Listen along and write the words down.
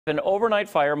An overnight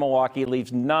fire in Milwaukee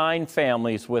leaves 9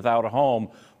 families without a home.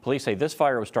 Police say this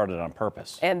fire was started on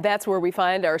purpose. And that's where we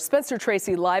find our Spencer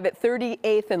Tracy live at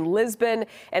 38th and Lisbon.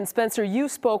 And Spencer, you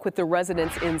spoke with the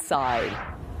residents inside.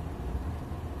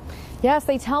 Yes,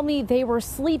 they tell me they were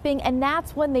sleeping, and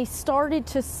that's when they started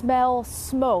to smell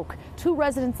smoke. 2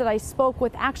 residents that I spoke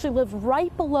with actually live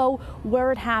right below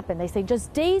where it happened. They say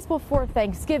just days before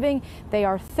Thanksgiving, they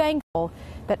are thankful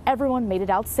that everyone made it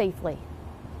out safely.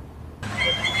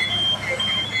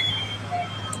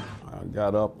 I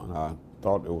got up and I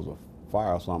thought there was a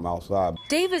fire or something outside.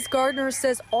 Davis Gardner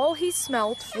says all he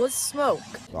smelt was smoke.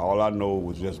 All I know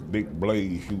was just big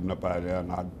blaze shooting up out there,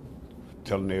 and I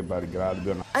telling everybody to get out of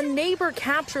the building. A neighbor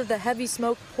captured the heavy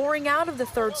smoke pouring out of the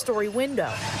 3rd-story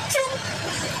window.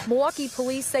 Milwaukee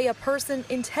police say a person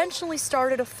intentionally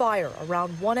started a fire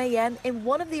around 1 a.m. in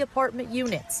one of the apartment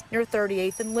units near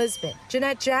 38th and Lisbon.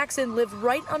 Jeanette Jackson lived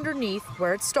right underneath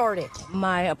where it started.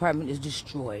 My apartment is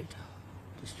destroyed.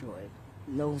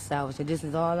 No salvage. This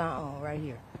is all I own right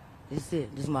here. This is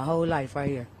it. This is my whole life right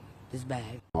here. This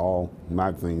bag. All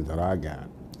my things that I got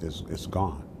is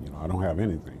gone. I don't have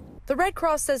anything. The Red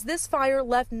Cross says this fire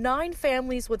left 9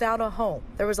 families without a home.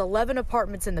 There was 11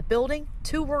 apartments in the building,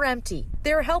 2 were empty.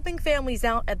 They're helping families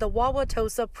out at the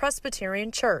Wauwatosa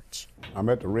Presbyterian Church. I'm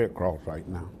at the Red Cross right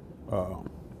now.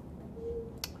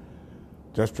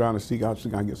 Just trying to see out,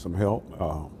 I get some help.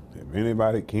 If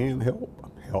anybody can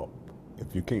help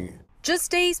if you can.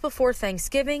 Just days before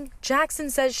Thanksgiving, Jackson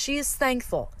says she is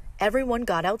thankful everyone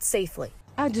got out safely.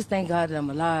 I just thank God that I'm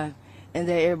alive and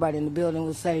that everybody in the building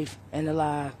was safe and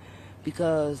alive,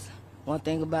 because one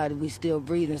thing about it, we still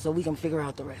breathing, so we can figure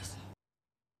out the rest.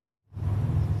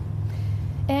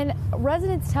 And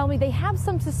residents tell me they have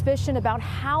some suspicion about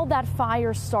how that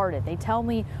fire started. They tell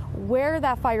me where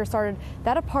that fire started.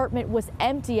 That apartment was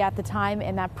empty at the time,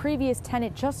 and that previous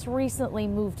tenant just recently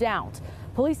moved out.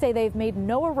 Police say they've made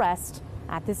no arrest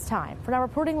at this time. For now,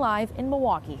 reporting live in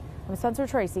Milwaukee, I'm Spencer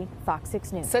Tracy, FOX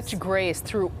 6 News. Such grace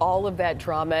through all of that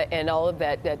drama and all of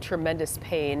that tremendous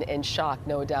pain and shock,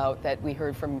 no doubt, that we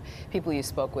heard from people you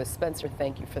spoke with. Spencer,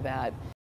 thank you for that.